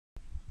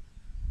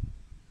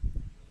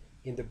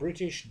In the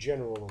British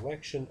general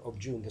election of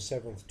June the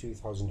 7th,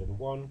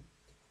 2001,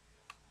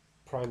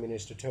 Prime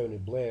Minister Tony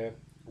Blair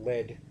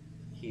led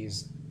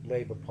his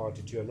Labour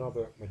Party to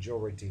another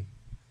majority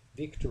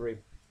victory.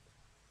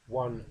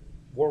 One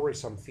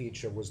worrisome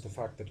feature was the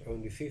fact that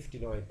only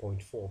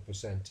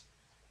 59.4%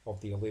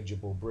 of the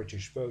eligible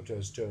British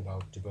voters turned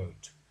out to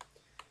vote.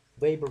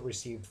 Labour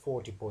received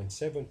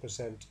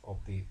 40.7%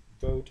 of the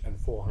vote and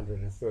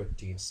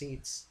 413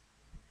 seats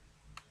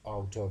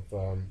out of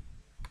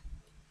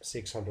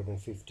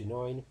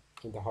 659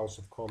 in the House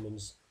of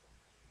Commons.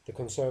 The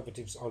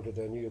Conservatives, under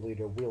their new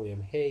leader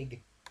William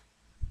Hague,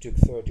 took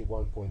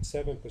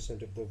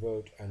 31.7% of the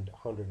vote and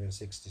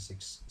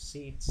 166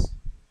 seats.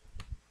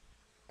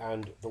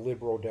 And the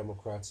Liberal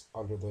Democrats,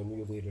 under their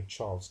new leader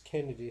Charles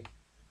Kennedy,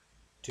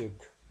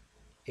 took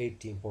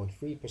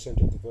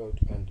 18.3% of the vote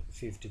and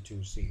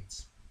 52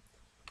 seats.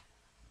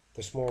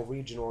 The small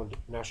regional and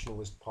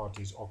nationalist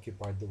parties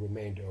occupied the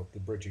remainder of the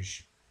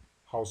British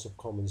House of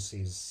Commons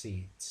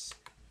seats.